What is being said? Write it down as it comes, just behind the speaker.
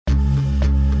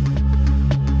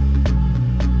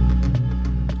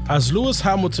As Lewis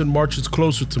Hamilton marches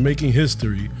closer to making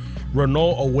history,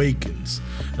 Renault awakens,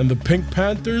 and the Pink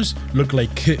Panthers look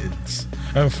like kittens.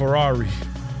 And Ferrari,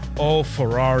 oh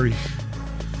Ferrari,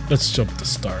 let's jump the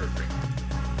start.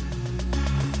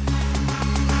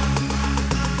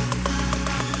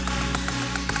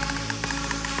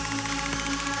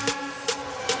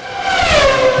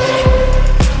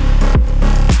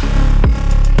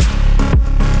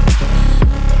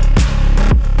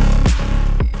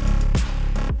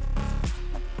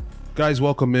 Guys,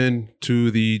 welcome in to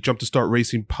the Jump to Start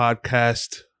Racing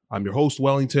podcast. I'm your host,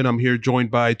 Wellington. I'm here joined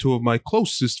by two of my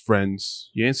closest friends.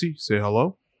 Yancey, say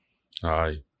hello.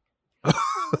 Hi.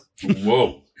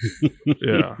 Whoa.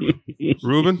 Yeah.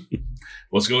 Ruben?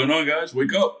 What's going on, guys?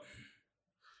 Wake up.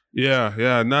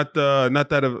 Yeah. Not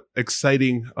that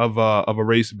exciting of a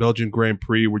race, Belgian Grand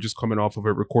Prix. We're just coming off of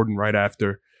it, recording right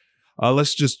after.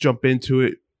 Let's just jump into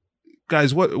it.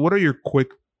 Guys, what are your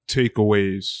quick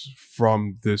takeaways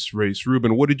from this race?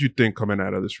 Ruben, what did you think coming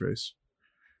out of this race?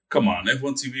 Come on,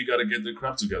 F1 TV got to get their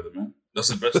crap together, man. That's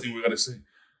the best thing we got to say.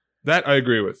 That I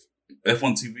agree with.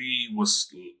 F1 TV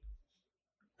was...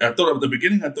 I thought at the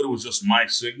beginning, it was just my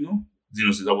signal. You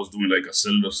know, since I was doing like a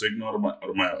cellular signal out of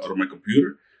my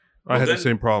computer. I had the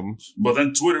same problems. But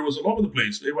then Twitter was all over the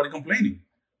place. Everybody complaining.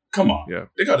 Come on. Yeah.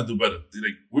 They got to do better.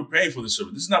 We're paying for this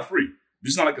service. This is not free.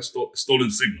 This is not like a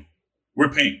stolen signal. We're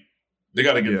paying. They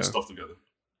got to get this stuff together.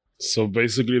 So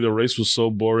basically, the race was so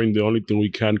boring, the only thing we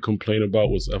can complain about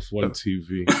was F1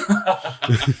 TV.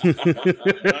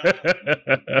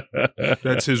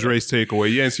 That's his race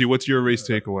takeaway. Yancey, what's your race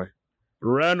takeaway?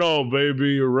 Renault,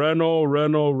 baby.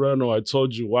 Renault. I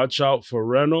told you, watch out for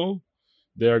Renault.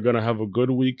 They are going to have a good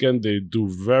weekend. They do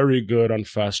very good on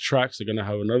fast tracks. They're going to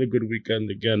have another good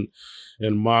weekend again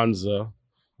in Monza.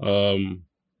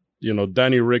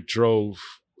 Danny Rick drove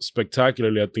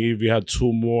spectacularly. I think if he had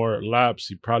two more laps,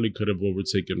 he probably could have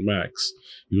overtaken Max.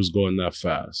 He was going that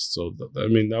fast. So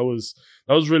that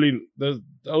was really the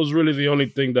only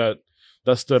thing that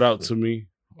stood out to me.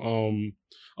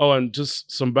 And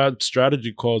just some bad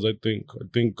strategy calls. I think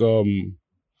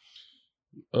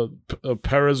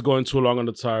Perez going too long on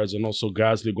the tires and also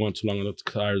Gasly going too long on the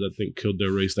tires, I think killed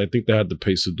their race. I think they had the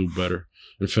pace to do better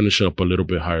and finish up a little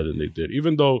bit higher than they did.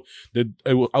 Even though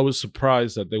I was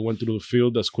surprised that they went through the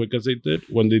field as quick as they did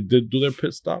when they did do their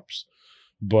pit stops.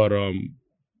 But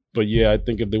yeah, I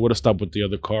think if they would have stopped with the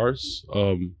other cars,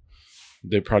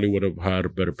 they probably would have had a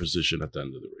better position at the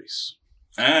end of the race.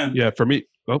 And yeah, for me,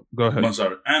 go ahead. I'm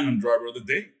sorry. And the driver of the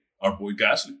day, our boy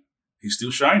Gasly, he's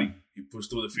still shining. He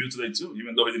pushed through the field today too,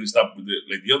 even though he didn't stop with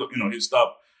the other. He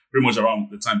stopped pretty much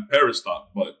around the time Perez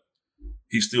stopped, but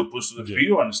he still pushed through the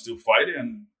field and still fighting.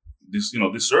 And this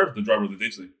served the driver of the day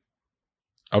today.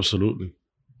 Absolutely.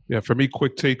 Yeah, for me,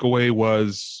 quick takeaway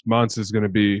was Monza is going to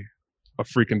be a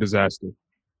freaking disaster.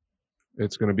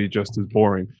 It's going to be just as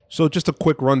boring. So just a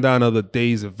quick rundown of the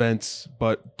day's events.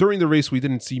 But during the race, we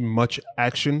didn't see much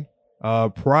action.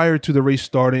 Prior to the race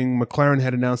starting, McLaren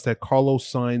had announced that Carlos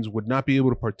Sainz would not be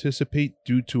able to participate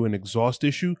due to an exhaust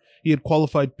issue. He had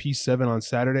qualified P7 on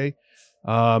Saturday.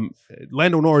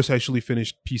 Lando Norris actually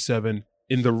finished P7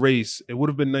 in the race. It would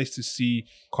have been nice to see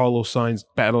Carlos Sainz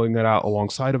battling it out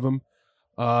alongside of him.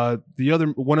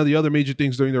 One of the other major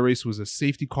things during the race was a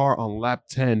safety car on lap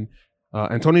 10.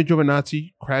 Antonio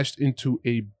Giovinazzi crashed into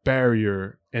a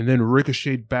barrier and then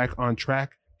ricocheted back on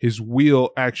track. His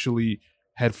wheel actually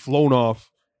had flown off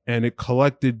and it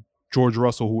collected George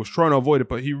Russell, who was trying to avoid it,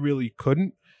 but he really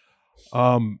couldn't.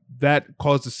 That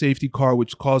caused a safety car,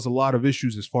 which caused a lot of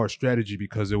issues as far as strategy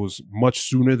because it was much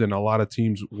sooner than a lot of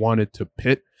teams wanted to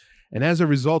pit. And as a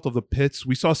result of the pits,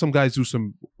 we saw some guys do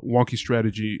some wonky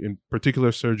strategy, in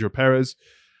particular Sergio Perez.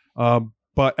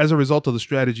 But as a result of the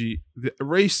strategy, the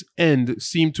race end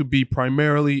seemed to be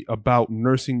primarily about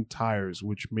nursing tires,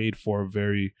 which made for a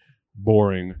very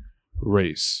boring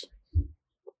race.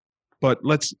 But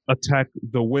let's attack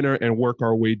the winner and work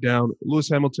our way down. Lewis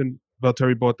Hamilton,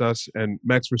 Valtteri Bottas, and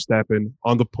Max Verstappen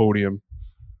on the podium.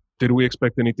 Did we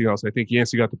expect anything else? I think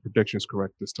Yancey got the predictions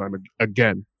correct this time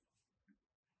again.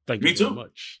 Thank you very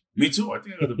much. Me too. I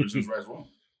think I got the predictions right as well.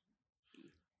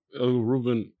 Oh,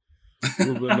 Ruben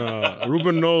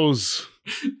knows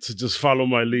to just follow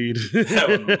my lead.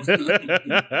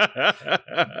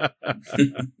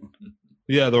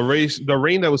 Yeah, the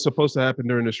rain that was supposed to happen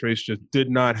during this race just did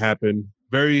not happen.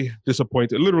 Very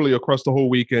disappointed. Literally across the whole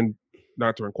weekend,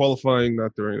 not during qualifying,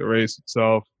 not during the race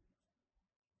itself.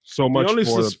 So much.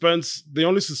 The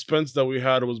only suspense that we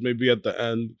had was maybe at the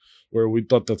end where we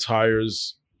thought that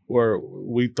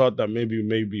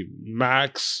maybe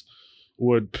Max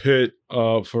would pit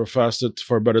for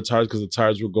better tires because the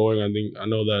tires were going. I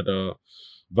know that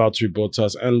Valtteri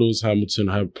Bottas and Lewis Hamilton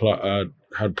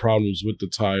had problems with the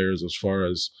tires as far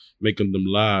as making them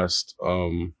last.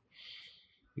 But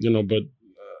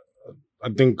I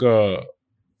think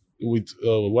with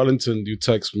Wellington, you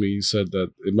text me, you said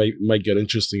that it might get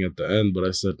interesting at the end, but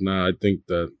I said, nah, I think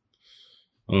that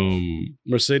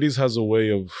Mercedes has a way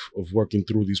of working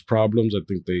through these problems. I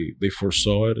think they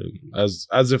foresaw it, and as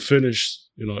it finished,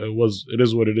 it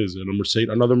is what it is.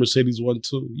 And another Mercedes won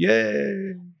too.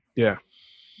 Yay! Yeah.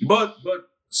 But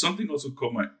something also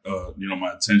caught my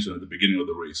my attention at the beginning of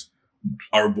the race.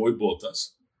 Our boy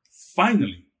Bottas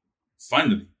finally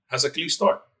has a clean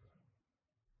start.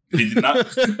 He did not.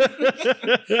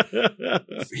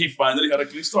 He finally had a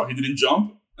clean start. He didn't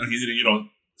jump, and he didn't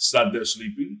sat there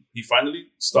sleeping. He finally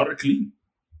started clean.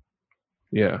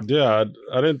 Yeah.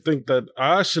 I didn't think that.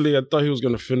 I thought he was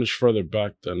going to finish further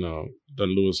back than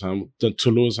Lewis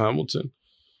Hamilton.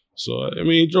 So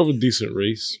he drove a decent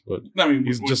race, but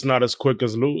he's just not as quick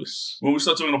as Lewis. When we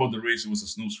start talking about the race, it was a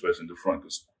snooze fest in the front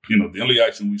because the only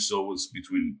action we saw was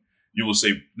between. You will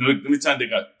say the only time they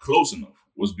got close enough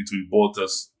was between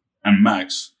Bottas and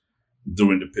Max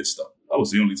during the pit stop. That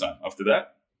was the only time. After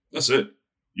that, that's it.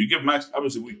 You give Max,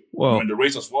 obviously, in the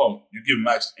race as well, you give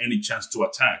Max any chance to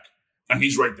attack, and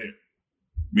he's right there.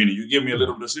 Meaning, you give me a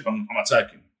little bit of sleep, I'm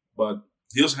attacking. But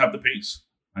he doesn't have the pace.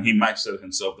 And Max said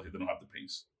himself that he didn't have the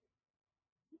pace.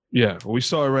 Yeah, we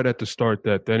saw it right at the start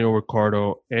that Daniel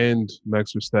Ricciardo and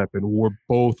Max Verstappen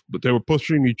they were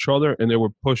pushing each other, and they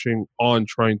were pushing on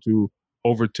trying to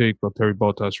overtake Valtteri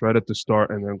Bottas right at the start,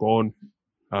 and then going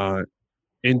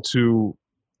into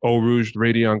Eau Rouge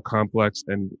Raidillon complex,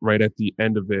 and right at the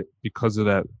end of it, because of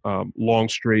that long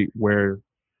straight where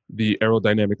the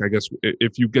aerodynamic, I guess,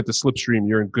 if you get the slipstream,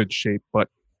 you're in good shape. But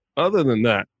other than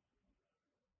that,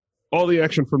 all the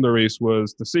action from the race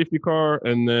was the safety car,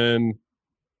 and then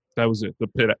that was it, the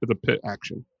pit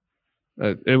action.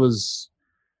 It was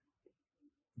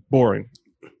boring.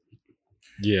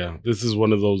 Yeah, this is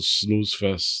one of those snooze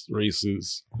fest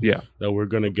races. Yeah, that we're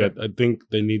gonna get. I think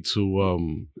they need to.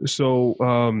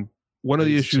 One of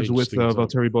the issues with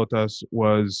Valtteri Bottas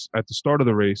was at the start of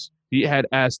the race, he had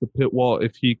asked the pit wall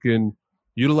if he can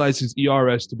utilize his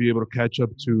ERS to be able to catch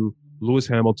up to Lewis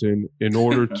Hamilton in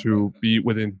order to be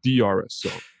within DRS.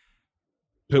 So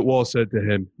pit wall said to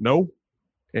him, no.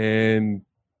 And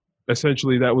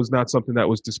essentially that was not something that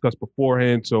was discussed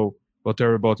beforehand. So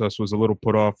Valtteri Bottas was a little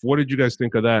put off. What did you guys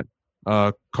think of that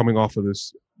coming off of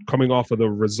the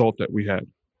result that we had?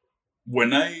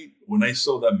 When I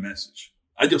saw that message,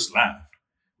 I just laughed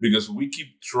because we keep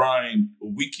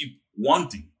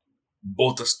wanting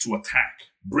Bottas to attack,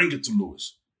 bring it to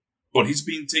Lewis, but he's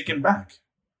being taken back.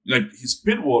 Like his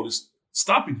pit wall is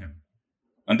stopping him,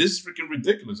 and this is freaking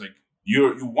ridiculous. Like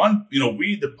you want,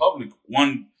 we the public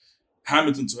want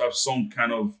Hamilton to have some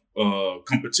kind of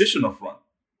competition up front,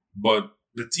 but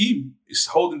the team is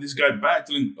holding this guy back,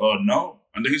 telling no,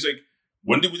 and then he's like,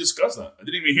 when did we discuss that? I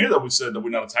didn't even hear that we said that we're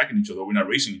not attacking each other, we're not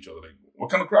racing each other. Like, what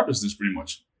kind of crap is this, pretty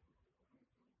much?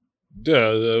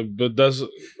 Yeah, but that's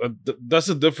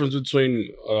the difference between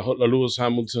Lewis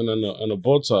Hamilton and a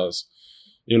Bottas.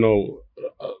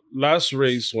 Last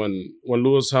race when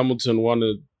Lewis Hamilton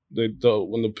wanted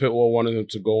when the pit wall wanted him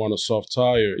to go on a soft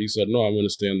tire, he said, "No, I'm going to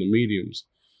stay on the mediums."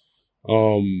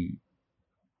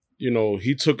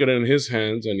 He took it in his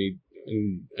hands and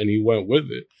he went with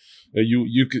it. And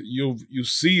you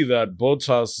see that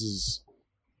Bottas's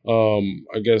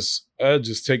I guess edge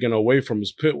is taken away from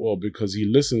his pit wall because he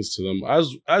listens to them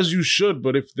as you should.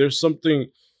 But if there's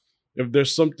something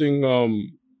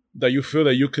that you feel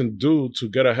that you can do to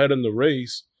get ahead in the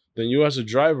race, then you as a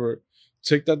driver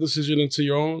take that decision into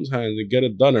your own hands and get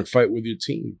it done and fight with your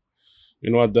team.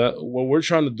 What we're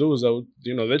trying to do is that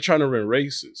they're trying to win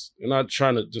races. They're not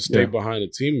trying to just stay behind a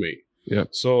teammate. Yeah.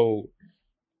 So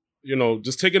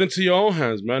just take it into your own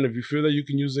hands, man. If you feel that you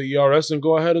can use the ERS, then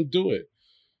go ahead and do it.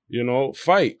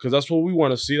 Fight, because that's what we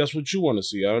want to see. That's what you want to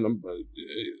see.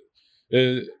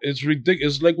 It's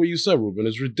ridiculous. It's like what you said, Ruben.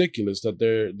 It's ridiculous that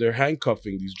they're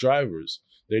handcuffing these drivers.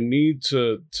 They need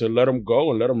to let them go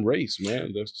and let them race,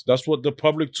 man. That's what the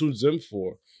public tunes in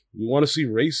for. We want to see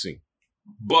racing.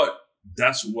 But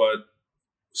that's what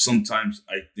sometimes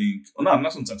I think,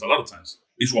 not sometimes, a lot of times,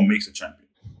 is what makes a champion.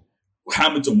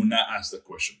 Hamilton will not ask that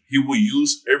question. He will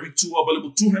use every tool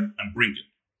available to him and bring it.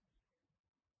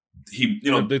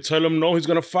 If they tell him no, he's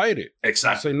going to fight it.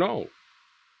 Exactly. Say no.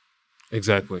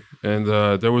 Exactly. And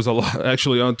there was a lot,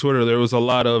 actually on Twitter, there was a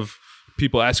lot of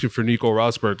people asking for Nico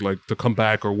Rosberg, like, to come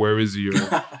back, or where is he,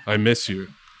 or I miss you.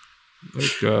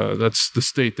 Like, that's the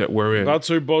state that we're in.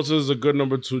 Valtteri Bottas is a good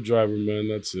number 2 driver, man.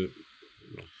 That's it.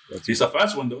 He's a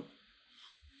fast one, though.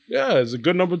 Yeah, he's a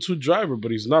good number 2 driver,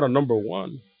 but he's not a number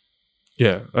 1.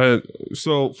 Yeah.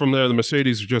 So from there, the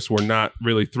Mercedes just were not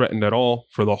really threatened at all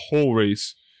for the whole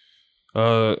race.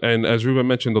 And as Ruben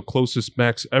mentioned, the closest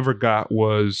Max ever got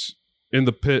was in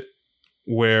the pit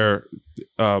where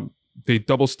they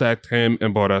double stacked him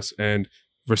and Bottas, and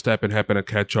Verstappen happened to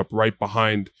catch up right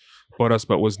behind Bottas,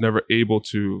 but was never able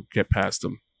to get past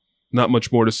him. Not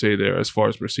much more to say there as far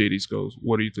as Mercedes goes.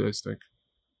 What do you guys think?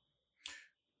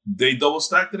 They double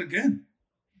stacked it again.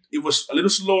 It was a little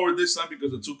slower this time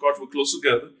because the 2 cars were close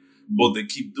together, but they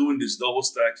keep doing this double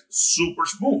stacks super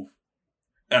smooth.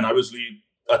 And obviously,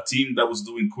 a team that was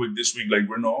doing quick this week, like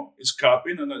Renault, is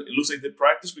copying, and it looks like they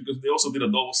practiced because they also did a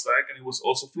double stack, and it was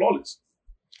also flawless.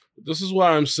 This is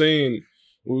why I'm saying,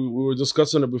 we were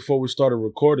discussing it before we started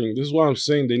recording. This is why I'm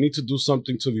saying they need to do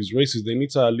something to these races. They need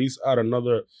to at least add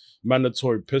another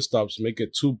mandatory pit stops, make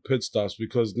it 2 pit stops,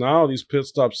 because now these pit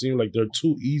stops seem like they're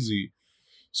too easy.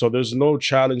 So there's no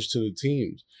challenge to the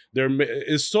teams.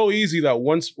 It's so easy that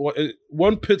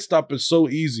one pit stop is so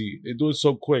easy. They do it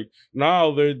so quick.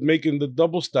 Now they're making the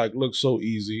double stack look so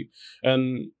easy.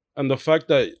 And the fact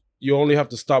that you only have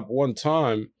to stop one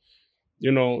time,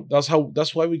 that's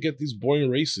why we get these boring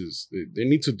races. They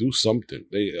need to do something.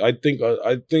 I think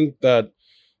that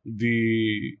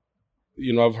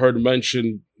I've heard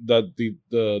mentioned that the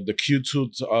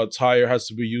Q2 tire has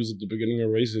to be used at the beginning of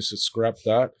the race. They should scrap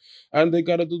that, and they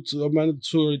got to do a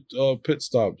mandatory pit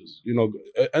stops.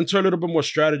 Enter a little bit more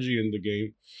strategy in the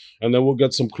game, and then we'll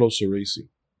get some closer racing.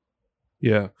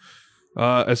 Yeah.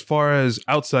 As far as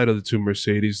outside of the 2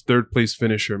 Mercedes, 3rd place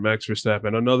finisher Max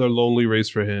Verstappen, another lonely race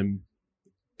for him.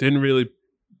 Didn't really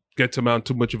get to mount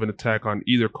too much of an attack on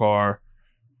either car.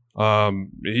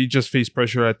 He just faced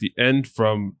pressure at the end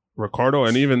from Ricciardo,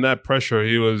 and even that pressure,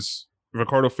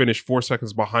 Ricciardo finished 4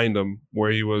 seconds behind him, where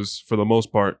he was, for the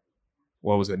most part,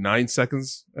 9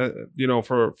 seconds?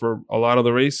 For a lot of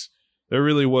the race, there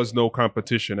really was no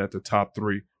competition at the top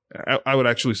 3. I would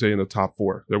actually say in the top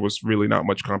 4, there was really not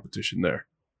much competition there.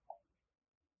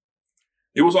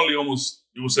 It was only almost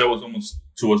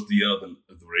towards the end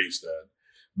of the race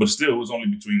but still, it was only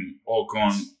between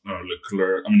Ocon,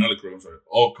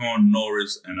 Ocon,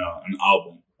 Norris, and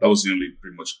Albon. That was the only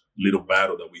pretty much little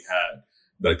battle that we had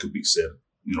that could be said,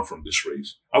 from this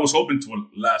race. I was hoping to a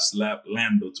last lap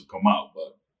Lando to come out,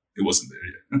 but it wasn't there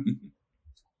yet.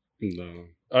 No.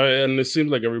 And it seemed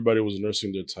like everybody was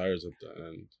nursing their tires at the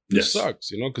end. It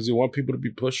sucks, because you want people to be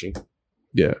pushing.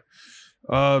 Yeah.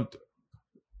 I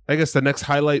guess the next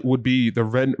highlight would be the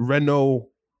Renault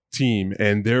team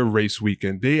and their race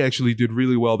weekend. They actually did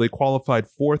really well. They qualified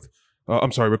 4th.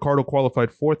 Ricciardo qualified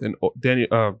 4th, and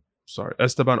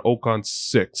Esteban Ocon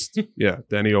 6th. Yeah,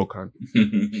 Danny Ocon.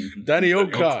 Danny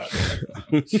Ocon.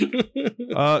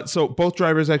 So both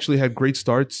drivers actually had great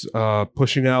starts,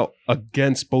 pushing out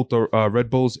against both the Red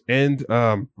Bulls, and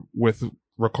with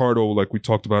Ricciardo, like we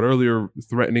talked about earlier,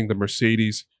 threatening the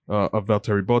Mercedes of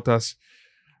Valtteri Bottas.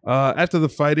 After the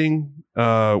fighting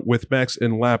with Max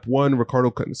in lap 1,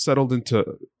 Ricciardo settled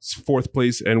into 4th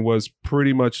place and was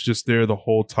pretty much just there the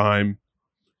whole time.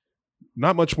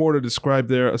 Not much more to describe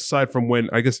there, aside from when,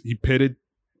 I guess, he pitted.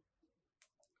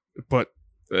 But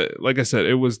like I said,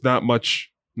 it was not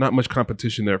much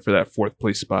competition there for that 4th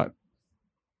place spot.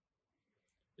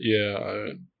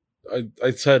 Yeah,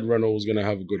 I said Renault was gonna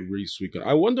have a good race weekend.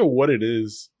 I wonder what it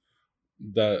is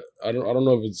that I don't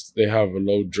know if it's they have a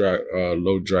low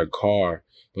drag car,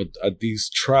 but at these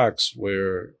tracks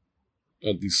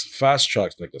at these fast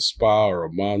tracks like a Spa or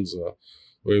a Monza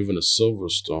or even a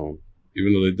Silverstone,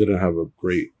 even though they didn't have a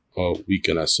great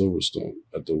weekend at Silverstone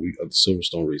at the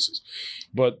Silverstone races,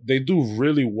 but they do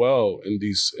really well in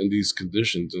these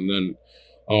conditions. And then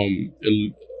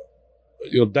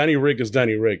Danny Rick is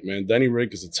Danny Rick, man. Danny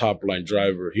Rick is a top line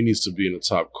driver. He needs to be in the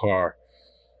top car.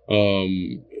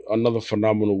 Another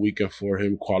phenomenal weekend for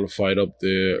him. Qualified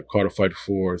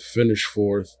 4th, finished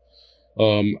 4th.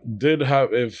 Did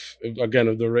have if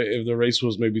the race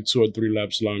was maybe 2 or 3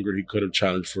 laps longer, he could have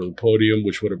challenged for the podium,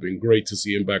 which would have been great to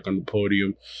see him back on the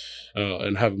podium,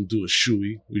 and have him do a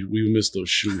shoey. We missed those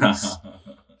shoeys.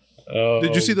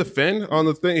 Did you see the fan on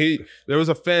the thing? There was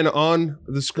a fan on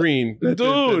the screen.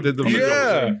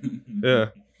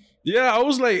 Yeah, I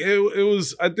was like, it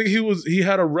was. I think he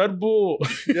had a Red Bull.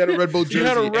 He had a Red Bull jersey. He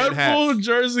had a Red Bull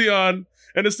jersey on,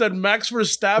 and it said Max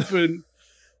Verstappen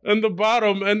on the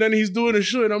bottom, and then he's doing a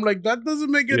shoe, and I'm like, that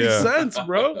doesn't make any sense,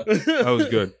 bro. That was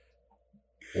good.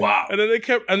 Wow. And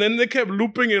then they kept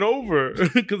looping it over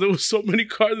because there was so many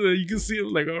cars that you can see it.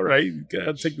 Like, all right, you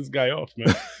gotta take this guy off,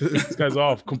 man. This guy's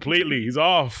off completely. He's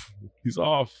off.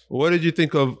 What did you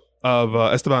think of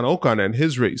Esteban Ocon and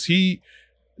his race? He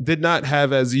did not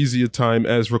have as easy a time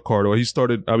as Ricciardo. He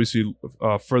started obviously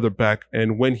further back,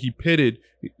 and when he pitted,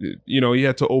 he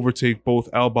had to overtake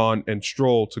both Albon and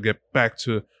Stroll to get back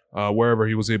to wherever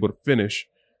he was able to finish.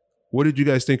 What did you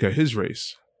guys think of his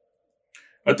race?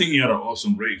 I think he had an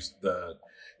awesome race. That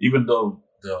even though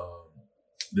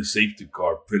the safety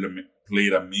car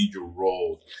played a major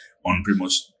role on pretty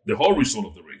much the whole result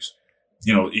of the race,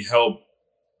 it helped.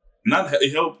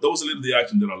 It helped. That was a little of the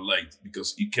action that I liked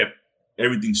because it kept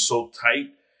everything so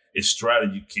tight. Its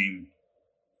strategy came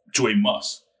to a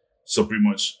must. So pretty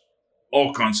much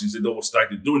all constants, they double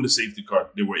stacked it. During the safety car,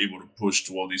 they were able to push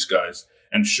to all these guys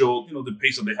and show, the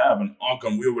pace that they have. And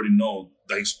Ocon, we already know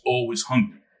that he's always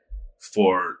hungry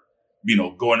for,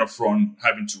 going up front,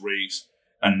 having to race.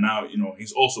 And now,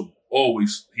 he's also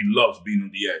he loves being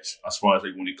on the edge as far as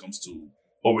like when it comes to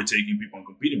overtaking people and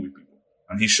competing with people.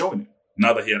 And he's showing it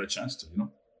now that he had a chance to,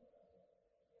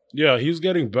 Yeah, he's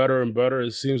getting better and better.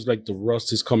 It seems like the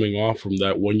rust is coming off from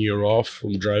that 1 year off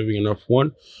from driving in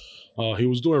F1. He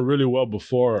was doing really well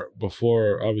before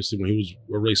obviously when he was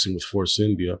racing with Force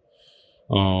India.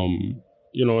 And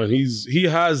he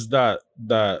has that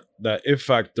it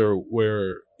factor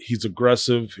where he's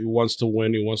aggressive, he wants to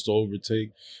win, he wants to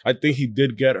overtake. I think he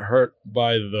did get hurt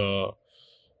by the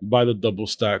double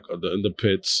stack in the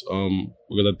pits,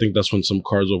 because I think that's when some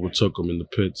cars overtook him in the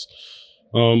pits.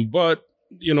 But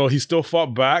he still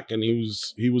fought back, and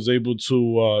he was able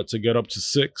to get up to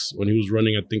 6 when he was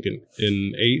running, I think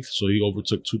in 8th, so he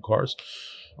overtook 2 cars.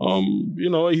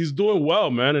 He's doing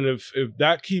well, man. And if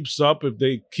that keeps up, if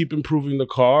they keep improving the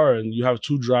car, and you have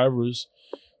 2 drivers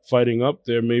fighting up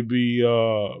there, maybe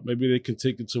they can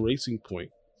take it to Racing Point.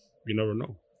 You never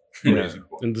know. Yeah.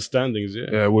 In the standings,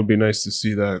 yeah. Yeah, it would be nice to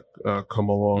see that come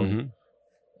along.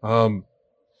 Mm-hmm.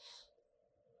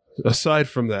 Aside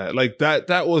from that, like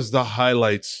that was the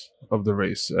highlights of the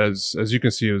race. As you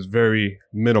can see, it was very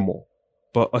minimal.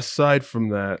 But aside from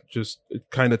that, just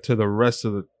kind of to the rest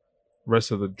of the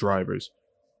drivers,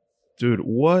 dude,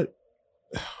 we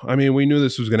knew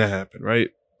this was gonna happen, right?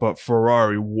 But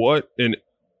Ferrari, I'm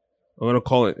gonna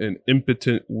call it an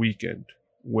impotent weekend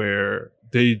where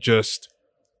they just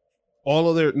all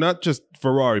of their, not just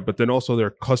Ferrari, but then also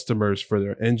their customers for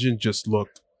their engine just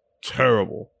looked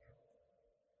terrible.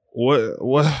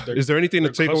 What is there anything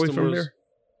to take away from there?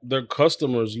 Their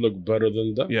customers look better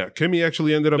than them. Yeah, Kimi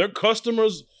actually ended up. Their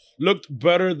customers looked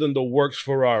better than the Works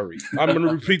Ferrari. I'm going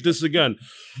to repeat this again.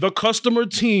 The customer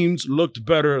teams looked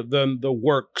better than the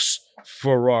Works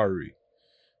Ferrari.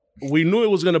 We knew it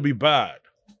was going to be bad,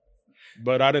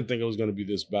 but I didn't think it was going to be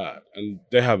this bad. And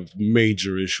they have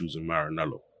major issues in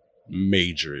Maranello.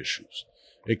 Major issues.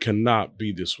 It cannot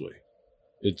be this way.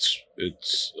 It's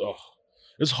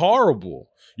horrible.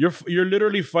 You're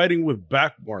literally fighting with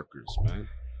back markers, man.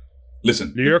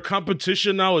 Listen, your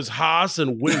competition now is Haas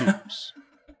and Williams.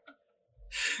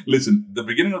 Listen, the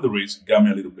beginning of the race got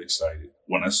me a little bit excited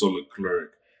when I saw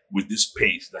Leclerc with this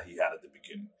pace that he had at the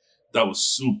beginning. That was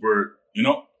super,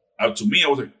 to me, I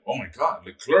was like, oh my God,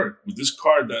 Leclerc with this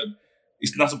car that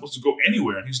is not supposed to go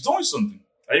anywhere, and he's doing something.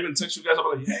 I even text you guys,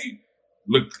 I'm like, hey,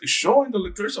 look, showing that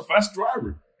Leclerc's a fast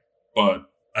driver. But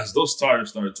as those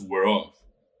tires started to wear off,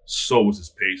 so was his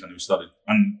pace,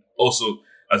 and also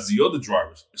as the other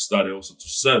drivers started also to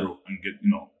settle and get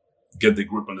the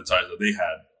grip on the tires that they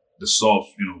had, the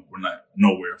softs, were not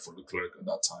nowhere for Leclerc at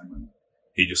that time, and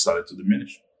he just started to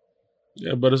diminish.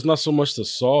 Yeah, but it's not so much the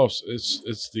softs;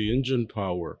 it's the engine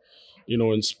power.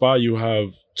 In Spa you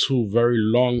have 2 very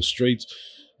long straights.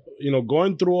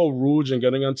 Going through Eau Rouge and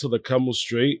getting onto the Camel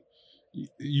Straight,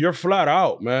 you're flat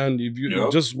out, man. If you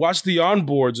just watch the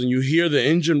onboards and you hear the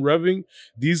engine revving,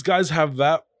 these guys have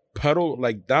that pedal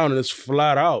like down and it's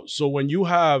flat out. So when you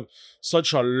have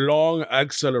such a long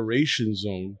acceleration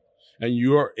zone and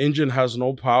your engine has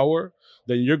no power,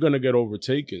 then you're going to get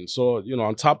overtaken. So,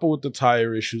 on top of with the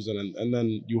tire issues and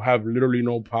then you have literally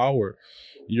no power,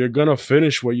 you're going to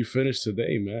finish where you finished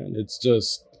today, man. It's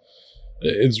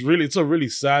a really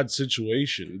sad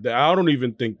situation. I don't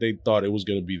even think they thought it was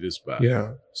gonna be this bad.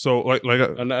 Yeah. So and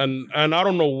I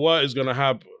don't know what is gonna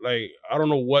happen. Like I don't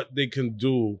know what they can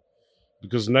do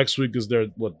because next week is their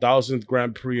 1000th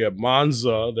Grand Prix at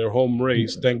Monza, their home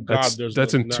race. Thank God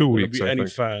that's in 2 weeks. Be any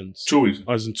fans. 2 weeks.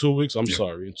 As in 2 weeks. I'm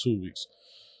sorry, in 2 weeks.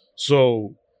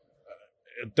 So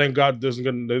thank God there's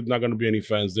not gonna be any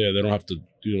fans there. They don't have to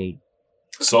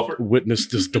suffer, witness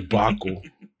this debacle.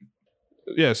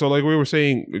 Yeah, so like we were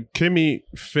saying, Kimi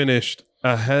finished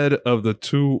ahead of the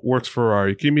 2 Works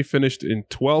Ferrari. Kimi finished in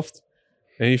 12th,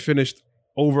 and he finished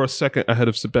over a second ahead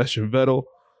of Sebastian Vettel,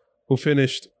 who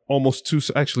finished almost 2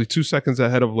 seconds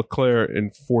ahead of Leclerc in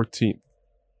 14th.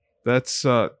 That's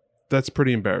that's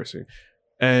pretty embarrassing.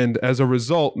 And as a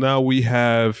result, now we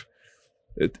have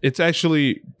it's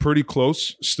actually pretty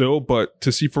close still, but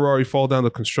to see Ferrari fall down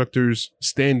the constructors'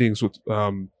 standings with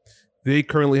they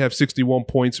currently have 61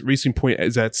 points. Racing Point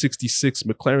is at 66.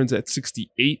 McLaren's at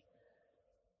 68.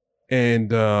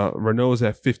 And Renault is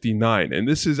at 59. And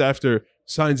this is after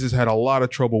Sainz has had a lot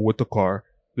of trouble with the car.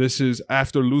 This is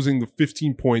after losing the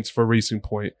 15 points for Racing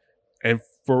Point. And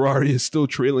Ferrari is still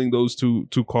trailing those two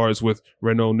cars with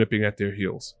Renault nipping at their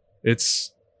heels.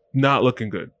 It's not looking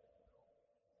good.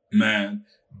 Man,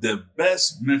 the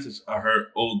best message I heard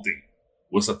all day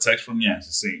was a text from Yancey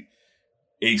saying,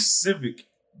 a Civic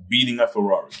beating a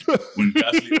Ferrari when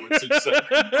Gasly overtook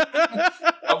second.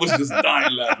 I was just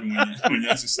dying laughing when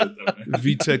Yancey said that, man.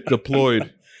 VTEC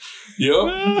deployed.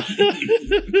 Yo.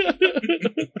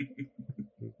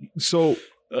 So,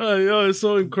 it's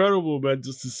so incredible, man,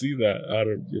 just to see that.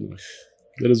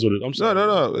 That is what it is. I'm sorry.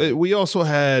 No. We also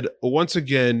had, once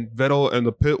again, Vettel and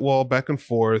the pit wall back and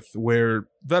forth where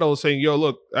Vettel is saying, yo,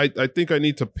 look, I think I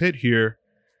need to pit here.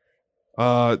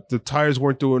 The tires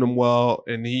weren't doing him well,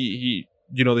 and he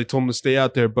they told him to stay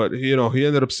out there, but, he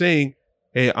ended up saying,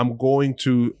 hey, I'm going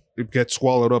to get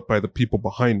swallowed up by the people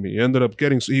behind me. He ended up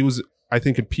he was, I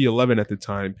think, in P11 at the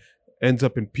time, ends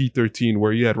up in P13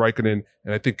 where he had Raikkonen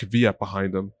and I think Kvyat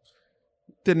behind him.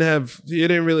 He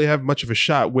didn't really have much of a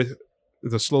shot with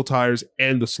the slow tires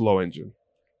and the slow engine.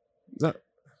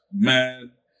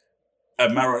 Man,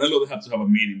 at Maranello, they have to have a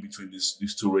meeting between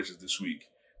these two races this week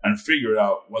and figure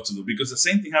out what to do, because the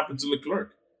same thing happened to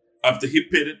Leclerc. After he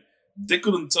pitted, they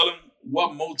couldn't tell him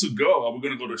what mode to go. Are we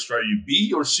going to go to strategy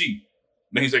B or C?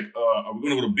 Then he's like, are we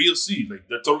going to go to B or C? Like,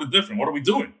 they're totally different. What are we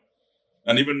doing?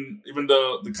 And even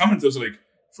the commenters are like,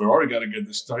 Ferrari got to get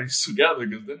the strategies together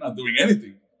because they're not doing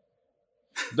anything.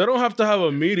 They don't have to have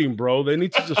a meeting, bro. They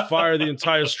need to just fire the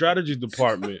entire strategy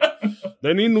department.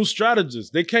 They need new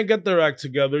strategists. They can't get their act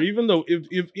together. Even though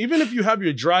even if you have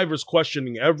your drivers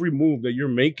questioning every move that you're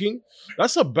making,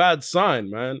 that's a bad sign,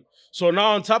 man. So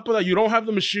now on top of that, you don't have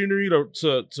the machinery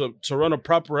to run a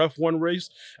proper F1 race,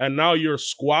 and now you're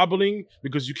squabbling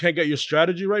because you can't get your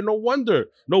strategy right. No wonder.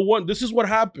 This is what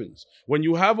happens. When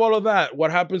you have all of that, what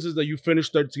happens is that you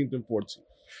finish 13th and 14th.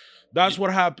 That's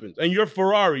what happens. And you're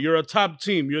Ferrari. You're a top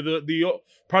team. You're the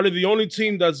probably the only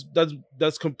team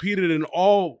that's competed in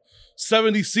all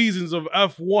 70 seasons of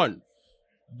F1.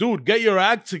 Dude, get your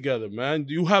act together, man.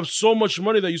 You have so much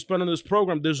money that you spend on this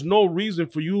program. There's no reason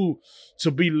for you to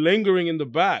be lingering in the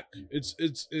back. It's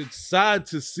sad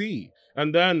to see.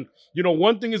 And then,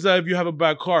 one thing is that if you have a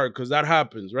bad car, because that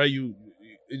happens, right?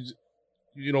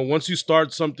 Once you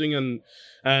start something and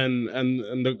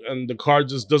the car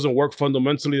just doesn't work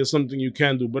fundamentally, it's something you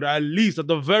can do. But at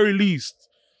the very least,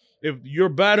 if you're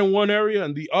bad in one area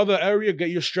and the other area, get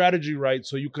your strategy right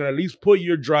so you can at least put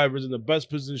your drivers in the best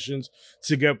positions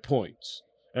to get points.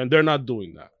 And they're not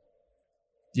doing that.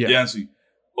 Yeah, see.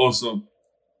 Also,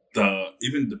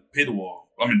 even the pit wall,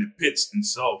 the pits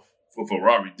themselves for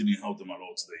Ferrari didn't help them at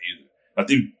all today either. I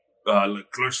think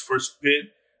Leclerc's first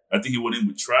pit, I think he went in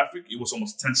with traffic. It was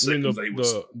almost 10 seconds that he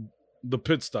was... The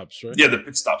pit stops, right? Yeah, the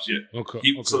pit stops, yeah. Okay.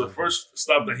 So the first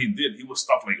stop that he did, he was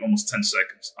stopped like almost 10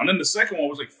 seconds. And then the second one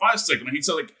was like 5 seconds. And he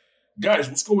said, like, guys,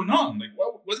 what's going on? Like, why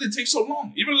did it take so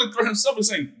long? Even Leclerc himself is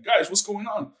saying, guys, what's going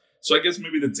on? So I guess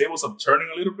maybe the tables are turning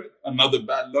a little bit. Another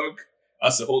bad luck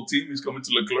as the whole team is coming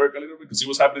to Leclerc a little bit because he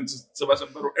was happening to Sebastian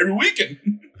Vettel every weekend.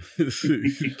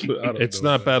 It's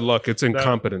not bad luck. It's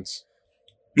incompetence.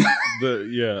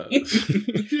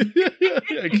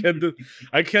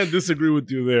 I can't disagree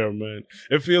with you there, man.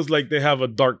 It feels like they have a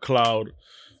dark cloud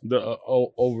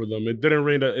over them. It didn't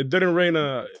rain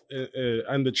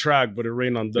on the track, but it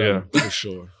rained on them for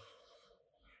sure.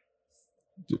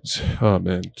 Oh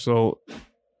man. So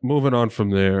moving on from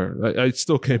there, I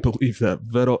still can't believe that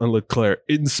Vettel and Leclerc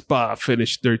in Spa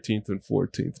finished 13th and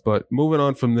 14th. But moving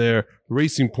on from there,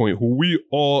 Racing Point, who we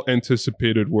all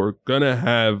anticipated were gonna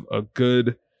have a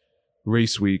good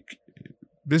race week.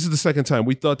 This is the second time.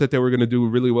 We thought that they were going to do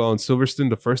really well in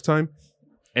Silverstone the first time,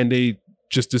 and they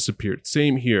just disappeared.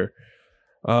 Same here.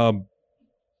 They're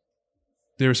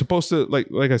supposed to,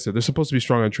 like I said, they're supposed to be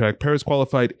strong on track. Perez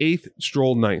qualified 8th,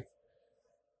 Stroll 9th.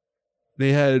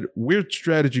 They had weird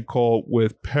strategy call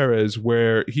with Perez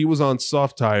where he was on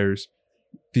soft tires.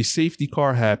 The safety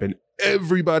car happened.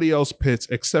 Everybody else pits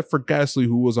except for Gasly,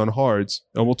 who was on hards,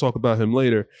 and we'll talk about him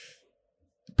later.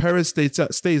 Perez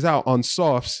stays out on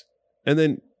softs, and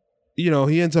then,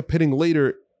 he ends up hitting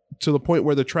later to the point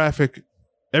where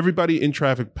everybody in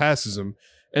traffic passes him,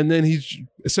 and then he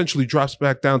essentially drops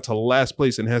back down to last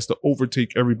place and has to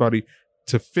overtake everybody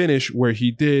to finish where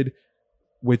he did,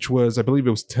 which was, I believe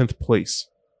it was 10th place.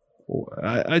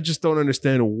 I just don't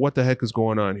understand what the heck is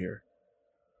going on here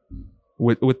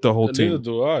with the whole team.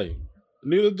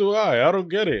 Neither do I. I don't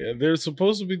get it. And they're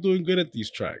supposed to be doing good at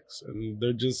these tracks, and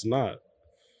they're just not.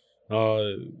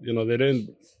 They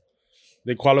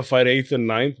qualified 8th and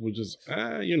 9th, which is,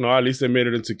 at least they made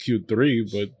it into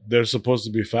Q3, but they're supposed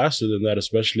to be faster than that,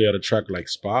 especially at a track like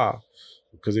Spa,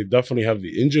 because they definitely have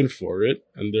the engine for it,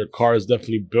 and their car is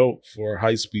definitely built for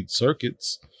high-speed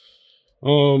circuits.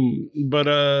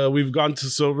 But we've gone to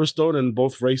Silverstone, and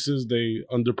both races they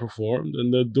underperformed,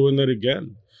 and they're doing it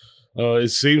again.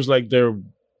 It seems like they're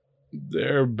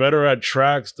better at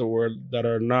tracks that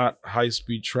are not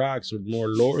high-speed tracks or more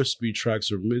lower-speed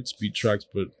tracks or mid-speed tracks,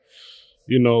 but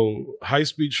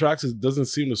high-speed tracks, it doesn't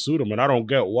seem to suit them, and I don't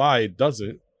get why it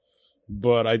doesn't.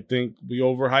 But I think we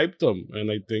overhyped them, and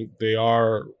I think they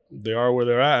are where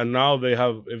they're at. And now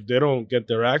if they don't get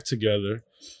their act together,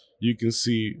 you can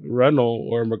see Renault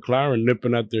or McLaren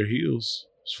nipping at their heels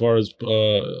as far as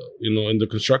in the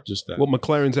constructor stat. Well,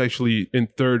 McLaren's actually in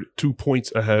third, 2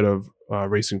 points ahead of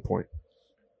Racing Point.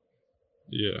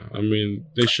 Yeah, I mean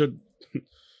they should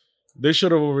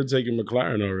have overtaken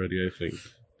McLaren already, I think.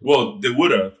 Well, they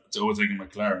would have overtaken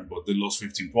McLaren, but they lost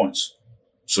 15 points,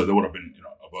 so they would have been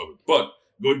above it. But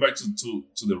going back to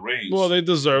the race, well, they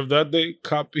deserve that. They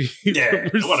copy. Yeah,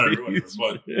 whatever.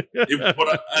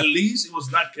 But at least it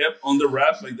was not kept on the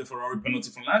wraps like the Ferrari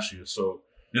penalty from last year. So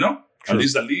at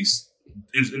least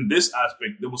in this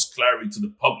aspect, there was clarity to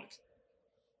the public.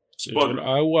 But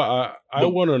I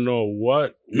want to know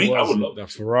what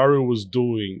that Ferrari was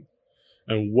doing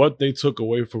and what they took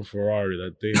away from Ferrari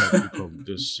that they have become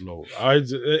this slow. I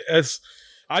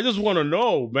just want to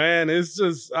know, man. It's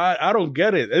just I don't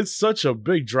get it. It's such a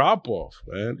big drop off,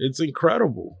 man. It's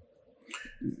incredible.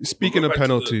 Speaking of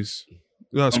penalties,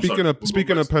 speaking of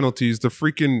penalties,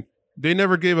 they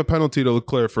never gave a penalty to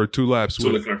Leclerc for 2 laps.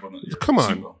 Come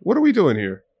on, what are we doing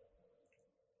here?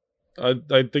 I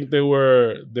think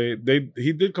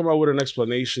he did come out with an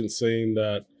explanation saying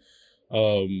that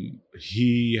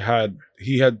he had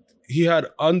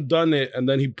undone it and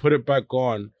then he put it back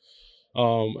on.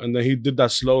 And then he did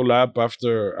that slow lap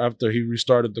after he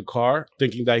restarted the car,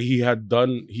 thinking that he had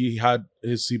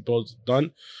his seatbelts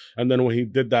done. And then when he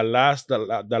did that last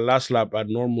lap at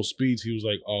normal speeds, he was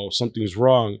like, "Oh, something's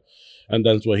wrong," and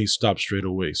that's when he stopped straight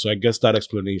away. So I guess that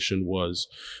explanation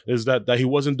is that he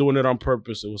wasn't doing it on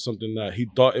purpose. It was something that he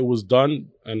thought it was done,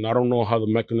 and I don't know how the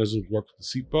mechanisms work with the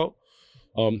seatbelt.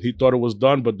 He thought it was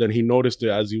done, but then he noticed it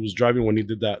as he was driving when he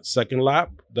did that second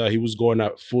lap that he was going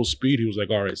at full speed. He was like,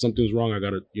 "All right, something's wrong. I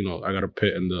gotta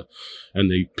pit," and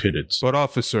they pitted. But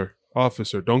officer,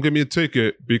 don't give me a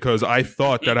ticket because I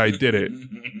thought that I did it.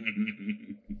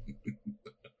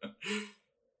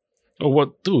 Oh,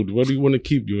 what, dude? What do you want to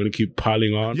keep? You want to keep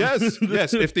piling on? Yes.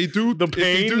 If they do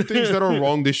things that are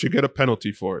wrong, they should get a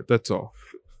penalty for it. That's all.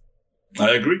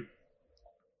 I agree.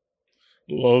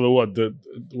 Well, what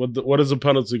is the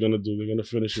penalty going to do? They're going to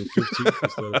finish in 15th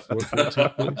instead of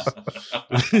 14th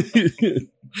place?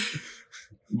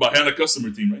 Behind a customer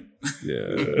team, right?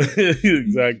 Yeah,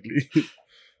 exactly.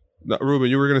 Now, Ruben,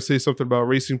 you were going to say something about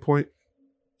Racing Point?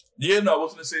 Yeah, no, I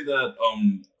was going to say that,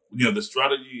 the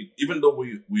strategy, even though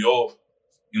we all,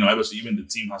 obviously even the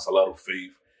team has a lot of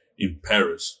faith in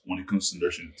Perez when it comes to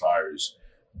nursing the tires,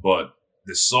 but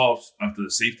the soft after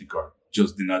the safety car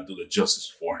just did not do the justice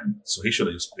for him. So he should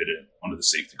have just pitted under the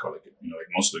safety car like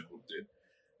most of the group did.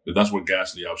 But that's where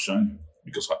Gasly outshined him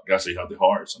because Gasly had the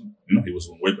hards and, he was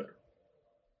doing way better.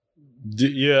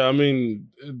 Yeah, I mean,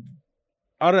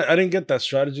 I didn't get that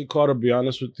strategy call, to be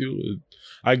honest with you.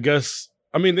 I guess,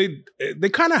 I mean, they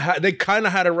kind of had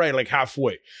it right, like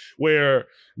halfway, where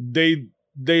they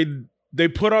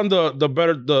put on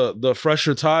the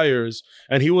fresher tires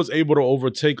and he was able to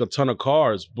overtake a ton of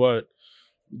cars, but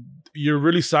you're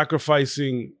really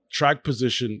sacrificing track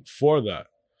position for that.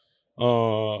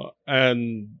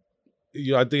 And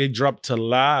I think he dropped to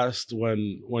last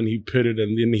when he pitted,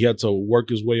 and then he had to work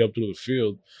his way up through the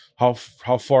field. How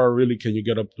far really can you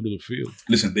get up through the field?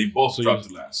 Listen, they both dropped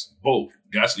to last. Both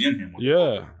Gasly and him.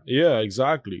 Yeah,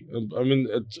 exactly. I mean,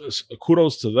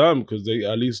 kudos to them because they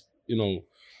at least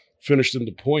finished in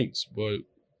the points, but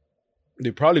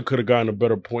they probably could have gotten a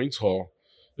better points haul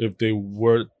if they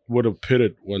would have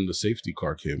pitted when the safety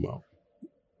car came out.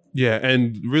 Yeah,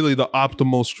 and really the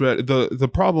optimal the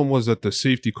problem was that the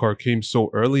safety car came so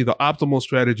early. The optimal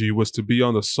strategy was to be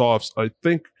on the softs. I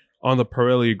think on the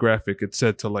Pirelli graphic it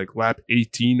said to like lap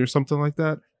 18 or something like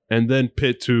that, and then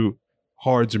pit to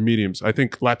hards or mediums. I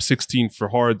think lap 16 for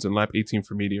hards and lap 18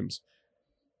 for mediums.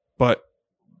 But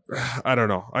I don't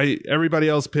know. Everybody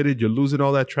else pitted. You're losing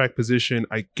all that track position.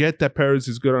 I get that Perez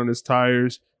is good on his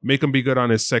tires. Make him be good on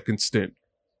his second stint,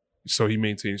 so he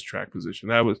maintains track position.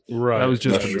 That was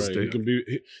just a mistake.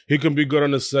 He can be good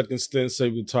on the second stint,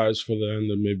 save the tires for the end,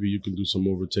 and maybe you can do some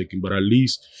overtaking. But at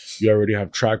least you already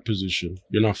have track position.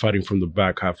 You're not fighting from the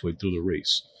back halfway through the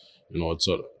race.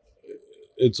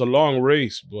 It's a long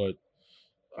race, but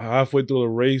halfway through the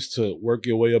race to work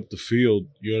your way up the field,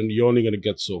 you're only going to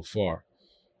get so far.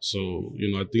 So,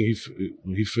 I think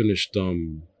he finished,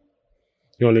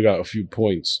 he only got a few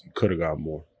points. He could have got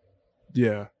more.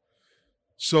 Yeah.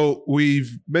 So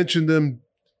we've mentioned them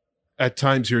at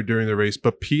times here during the race,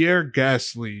 but Pierre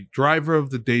Gasly, driver of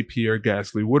the day, Pierre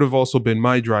Gasly, would have also been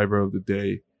my driver of the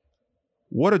day.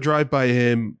 What a drive by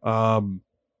him.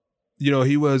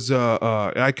 He was,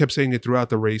 I kept saying it throughout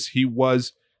the race, he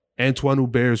was Antoine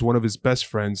Hubert's one of his best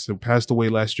friends who passed away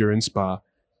last year in Spa.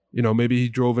 Maybe he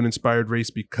drove an inspired race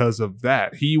because of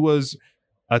that. He was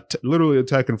literally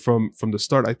attacking from the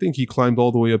start. I think he climbed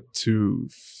all the way up to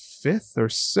 5th or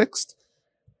 6th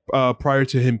prior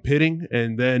to him pitting.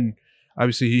 And then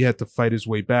obviously he had to fight his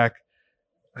way back.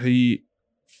 He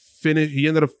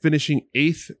ended up finishing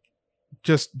 8th.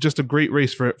 Just a great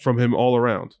race from him all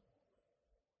around.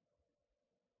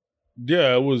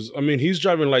 Yeah, it was. He's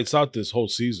driving lights out this whole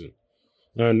season.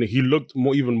 And he looked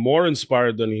even more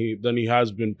inspired than he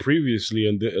has been previously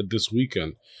this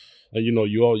weekend. And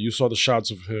you saw the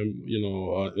shots of him, in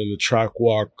the track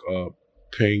walk,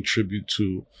 paying tribute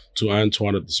to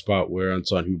Antoine at the spot where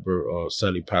Antoine Hubert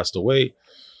sadly passed away.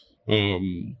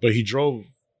 But he drove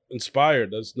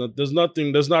inspired. There's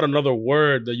not another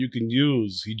word that you can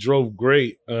use. He drove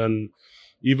great, and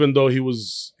even though he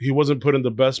wasn't put in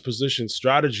the best position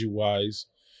strategy wise,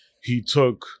 he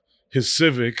took his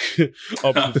Civic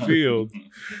up the field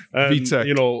and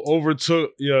VTEC.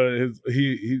 Overtook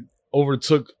he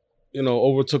overtook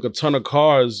a ton of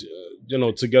cars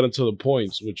to get into the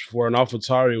points, which for an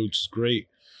AlphaTauri, which is great.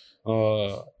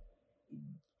 And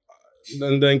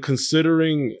then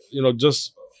considering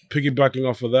just piggybacking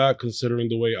off of that, considering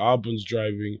the way Albon's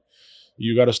driving,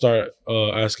 you got to start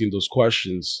asking those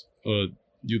questions.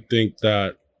 You think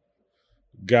that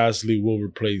Gasly will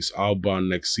replace Albon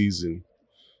next season?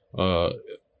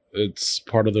 It's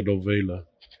part of the novela.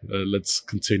 Let's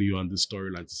continue on this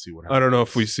storyline to see what happens. I don't know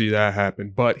if we see that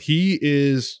happen, but he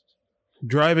is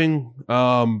driving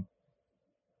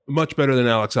much better than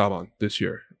Alex Albon this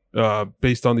year,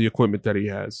 based on the equipment that he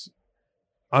has.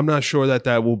 I'm not sure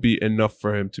that will be enough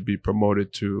for him to be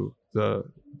promoted to the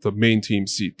main team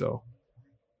seat, though.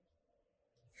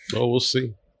 Oh, we'll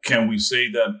see. Can we say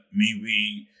that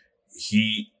maybe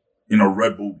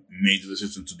Red Bull made the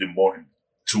decision to demote him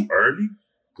too early?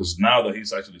 Because now that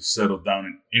he's actually settled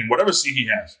down in whatever seat he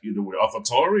has, either with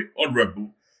AlphaTauri or Red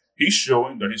Bull, he's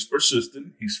showing that he's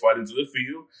persistent, he's fighting to the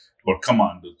field. But come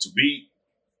on, to be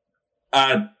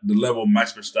at the level of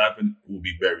Max Verstappen will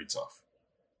be very tough.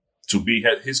 To be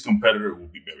his competitor will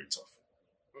be very tough.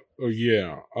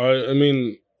 Yeah.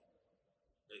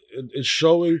 It's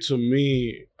showing to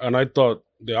me, and I thought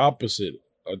the opposite.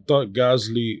 I thought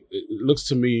Gasly, it looks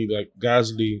to me like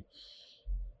Gasly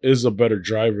is a better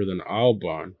driver than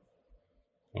Albon.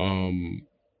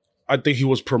 I think he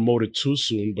was promoted too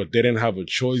soon, but they didn't have a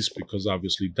choice because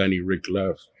obviously Danny Rick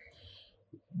left.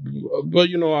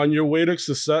 But, on your way to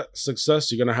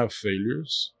success, you're going to have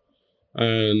failures.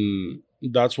 And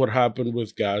that's what happened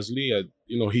with Gasly.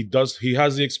 He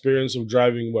has the experience of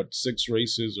driving, 6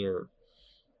 races or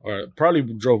probably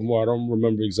drove more. I don't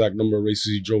remember the exact number of races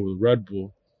he drove with Red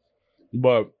Bull.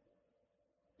 But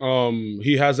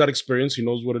he has that experience. He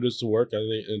knows what it is to work. I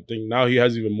think now he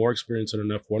has even more experience in an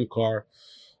F1 car.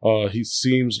 He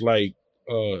seems like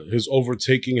his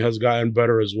overtaking has gotten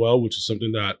better as well, which is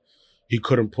something that he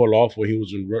couldn't pull off when he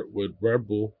was with Red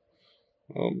Bull.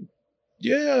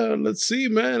 Yeah, let's see,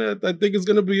 man. I think it's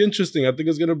gonna be interesting. I think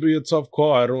it's gonna be a tough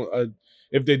call.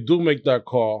 If they do make that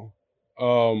call,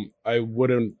 I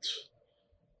wouldn't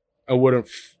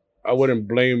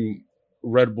blame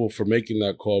Red Bull for making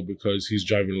that call because he's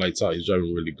driving lights out. He's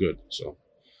driving really good. So,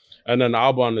 and then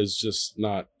Albon is just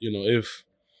not. If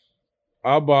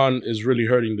Albon is really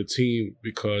hurting the team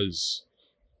because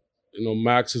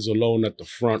Max is alone at the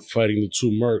front fighting the 2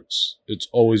 Mercs, it's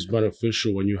always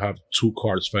beneficial when you have 2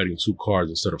 cars fighting 2 cars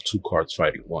instead of 2 cars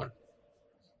fighting 1.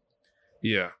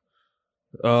 Yeah.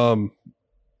 I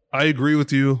agree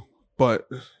with you, but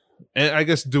and I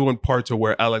guess due in part to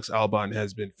where Alex Albon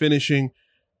has been finishing,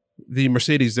 the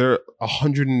Mercedes, they're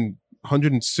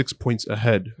 106 points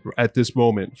ahead at this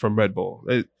moment from Red Bull.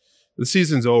 The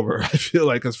season's over, I feel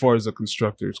like, as far as the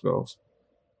constructors goes.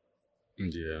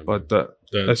 Yeah. But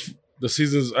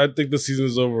I think the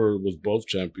season's over with both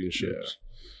championships. Yeah.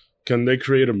 Can they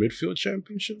create a midfield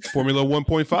championship? Formula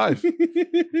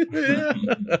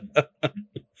 1.5.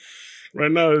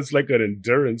 Right now, it's like an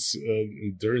endurance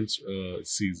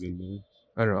season, man.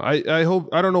 I don't know.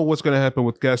 I don't know what's going to happen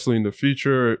with Gasly in the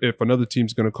future. If another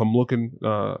team's going to come looking,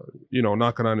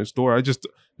 knocking on his door.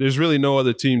 There's really no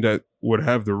other team that would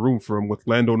have the room for him. With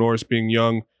Lando Norris being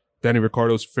young, Danny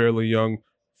Ricciardo's fairly young,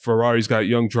 Ferrari's got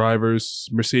young drivers,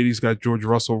 Mercedes got George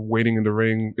Russell waiting in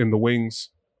the wings.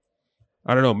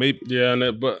 I don't know, maybe.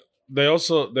 Yeah, but they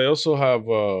also have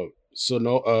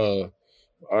Sonoda,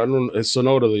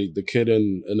 the kid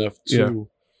in F2. Yeah.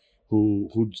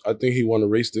 Who I think he won a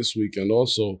race this weekend.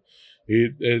 Also,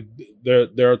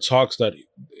 there are talks that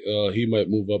he might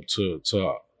move up to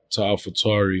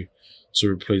AlphaTauri to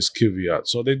replace Kvyat.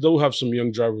 So they do have some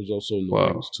young drivers also in the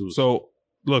wings too. So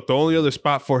look, the only other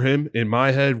spot for him in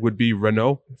my head would be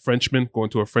Renault, Frenchman, going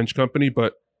to a French company.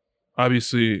 But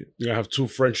obviously, you have two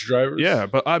French drivers. Yeah,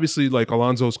 but obviously, like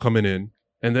Alonso's coming in,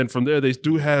 and then from there they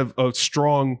do have a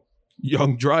strong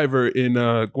young driver in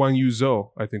Guan Yu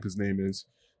Zhou, I think his name is.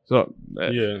 So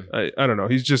yeah, I don't know.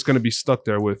 He's just going to be stuck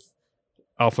there with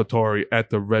AlphaTauri at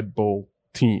the Red Bull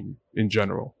team in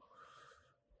general.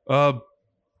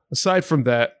 Aside from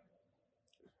that,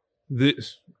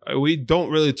 we don't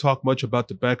really talk much about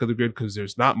the back of the grid because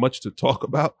there's not much to talk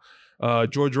about.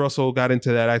 George Russell got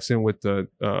into that accident with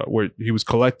where he was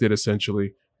collected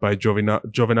essentially by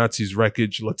Giovinazzi's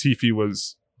wreckage. Latifi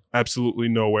was absolutely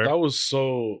nowhere. That was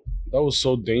so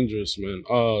dangerous, man.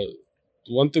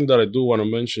 One thing that I do want to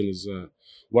mention is that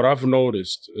what I've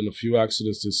noticed in a few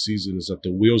accidents this season is that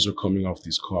the wheels are coming off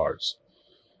these cars.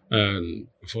 And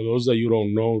for those that you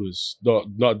don't notice,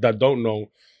 that don't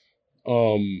know,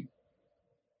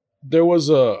 there was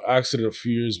a accident a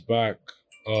few years back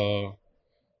in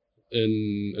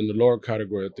the lower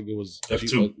category. I think it was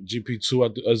F2.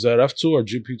 GP2. Is that F2 or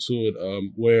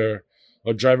GP2? Where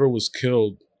a driver was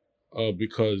killed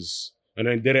because, and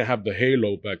they didn't have the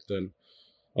halo back then.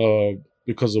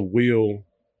 Because a wheel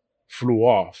flew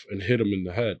off and hit him in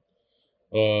the head.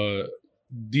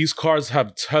 These cars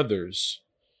have tethers,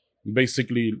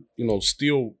 basically,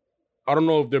 steel. I don't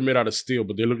know if they're made out of steel,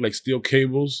 but they look like steel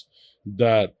cables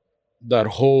that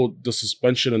hold the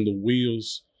suspension and the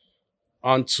wheels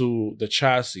onto the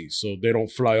chassis, so they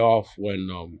don't fly off when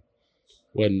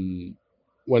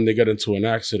they get into an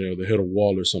accident or they hit a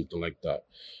wall or something like that.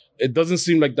 It doesn't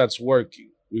seem like that's working.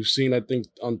 We've seen, I think,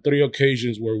 on 3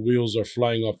 occasions where wheels are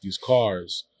flying off these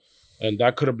cars, and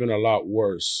that could have been a lot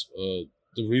worse. The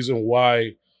reason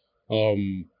why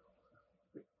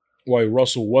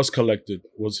Russell was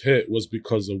hit, was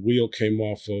because a wheel came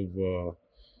off of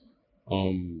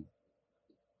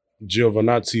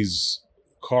Giovinazzi's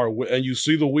car, and you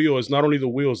see the wheel. It's not only the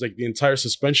wheel; it's like the entire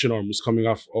suspension arm was coming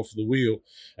off the wheel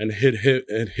and hit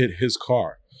his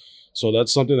car. So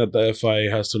that's something that the FIA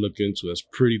has to look into. That's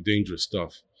pretty dangerous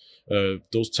stuff.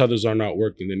 Those tethers are not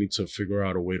working. They need to figure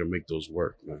out a way to make those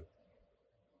work, man.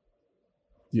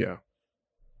 Yeah.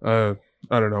 I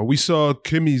don't know. We saw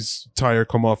Kimi's tire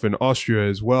come off in Austria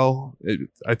as well.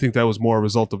 I think that was more a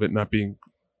result of it not being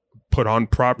put on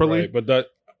properly. Right, but but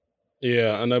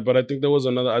I think there was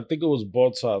another. I think it was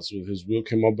Bottas with his wheel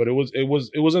came off, but it was in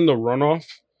the runoff.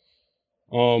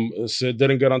 It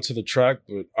didn't get onto the track,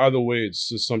 but either way, it's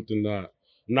just something that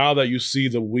now that you see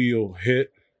the wheel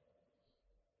hit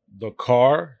the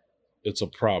car, it's a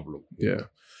problem. Yeah.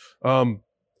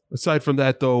 Aside from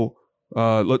that, though,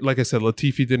 like I said,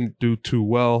 Latifi didn't do too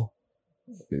well.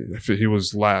 He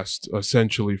was last,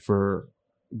 essentially,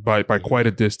 by quite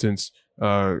a distance.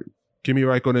 Kimi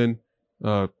Räikkönen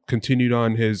continued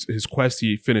on his quest.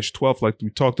 He finished 12th, like we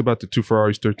talked about, the 2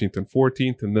 Ferraris, 13th and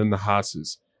 14th, and then the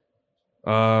Haas's.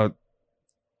 The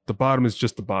bottom is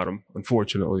just the bottom,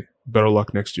 unfortunately. Better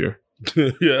luck next year.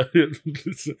 Yeah,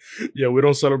 we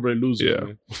don't celebrate losing.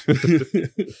 Yeah.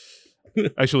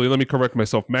 Actually, let me correct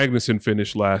myself. Magnussen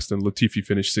finished last, and Latifi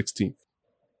finished 16th.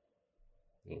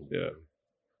 Yeah.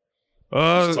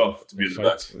 It's tough to be in the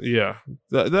back. Yeah.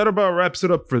 That about wraps it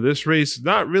up for this race.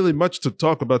 Not really much to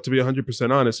talk about, to be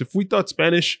 100% honest. If we thought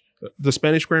the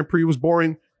Spanish Grand Prix was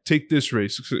boring, take this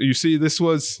race. You see, this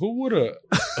was... Who would have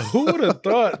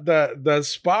thought that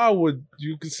Spa would...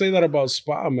 You could say that about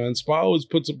Spa, man. Spa always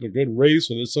puts up a good race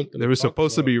when there's something... There was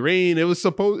supposed to be rain. It was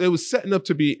setting up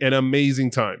to be an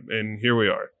amazing time, and here we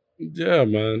are. Yeah,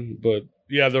 man. But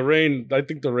yeah, the rain... I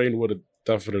think the rain would have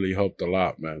definitely helped a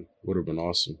lot, man. Would have been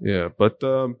awesome. Yeah, but...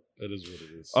 That is what it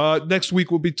is. Next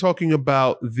week, we'll be talking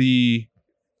about the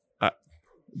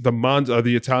Monza,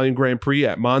 the Italian Grand Prix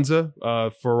at Monza.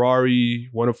 Ferrari,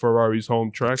 one of Ferrari's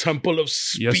home tracks. Temple of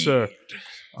Speed. Yes, sir.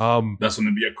 That's going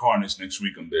to be a carnage next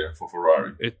week on there for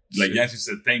Ferrari. Like Yancy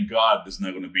said, thank God there's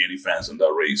not going to be any fans in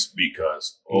that race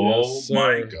because,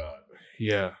 my God.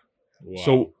 Yeah. Wow.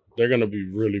 So they're going to be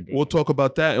really bad. We'll talk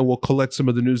about that and we'll collect some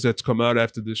of the news that's come out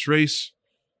after this race.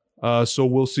 So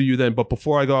we'll see you then. But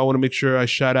before I go, I want to make sure I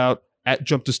shout out at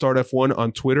Jump to Start F1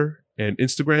 on Twitter and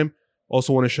Instagram.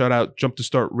 Also want to shout out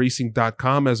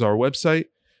jumptostartracing.com as our website.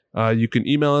 You can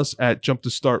email us at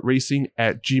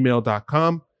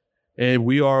jumptostartracing@gmail.com. And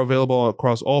we are available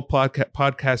across all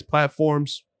podcast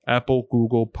platforms, Apple,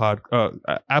 Google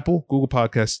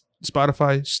Podcasts,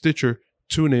 Spotify, Stitcher,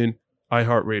 TuneIn,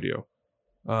 iHeartRadio.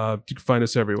 You can find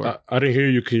us everywhere. I didn't hear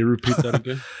you. Can you repeat that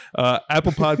again?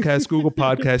 Apple Podcasts, Google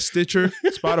Podcasts, Stitcher,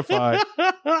 Spotify,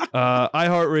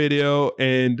 iHeartRadio,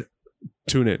 and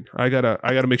TuneIn. I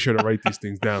gotta make sure to write these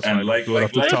things down. So and like and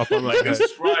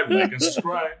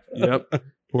subscribe. Yep.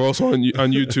 We're also on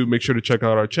YouTube. Make sure to check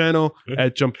out our channel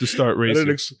at Jump to Start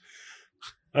Racing.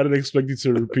 I didn't expect you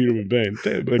to repeat them again,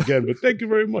 but thank you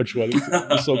very much, Wally.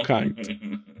 You're so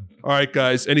kind. All right,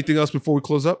 guys. Anything else before we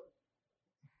close up?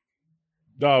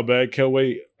 No, man. Can't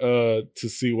wait to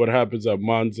see what happens at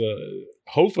Monza.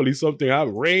 Hopefully something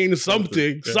happens. Rain,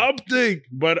 something.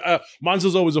 But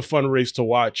Monza's always a fun race to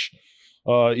watch.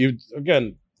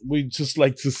 Again, we just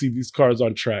like to see these cars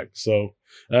on track. So,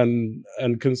 and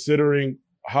considering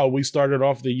how we started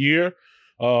off the year,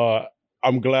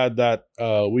 I'm glad that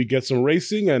we get some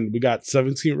racing, and we got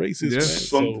 17 races. Yeah.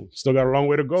 So still got a long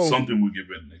way to go. Something will give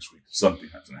in next week. Something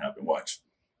has to happen. Watch.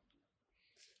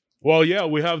 Well, yeah,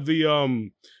 we have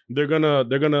the they're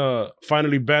gonna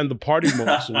finally ban the party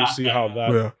mode, so we'll see how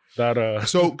that.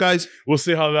 So guys, we'll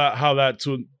see how that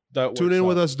tune in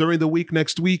with us during the week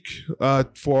next week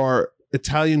for our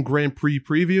Italian Grand Prix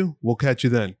preview. We'll catch you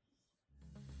then.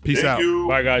 Peace out. You.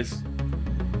 Bye, guys.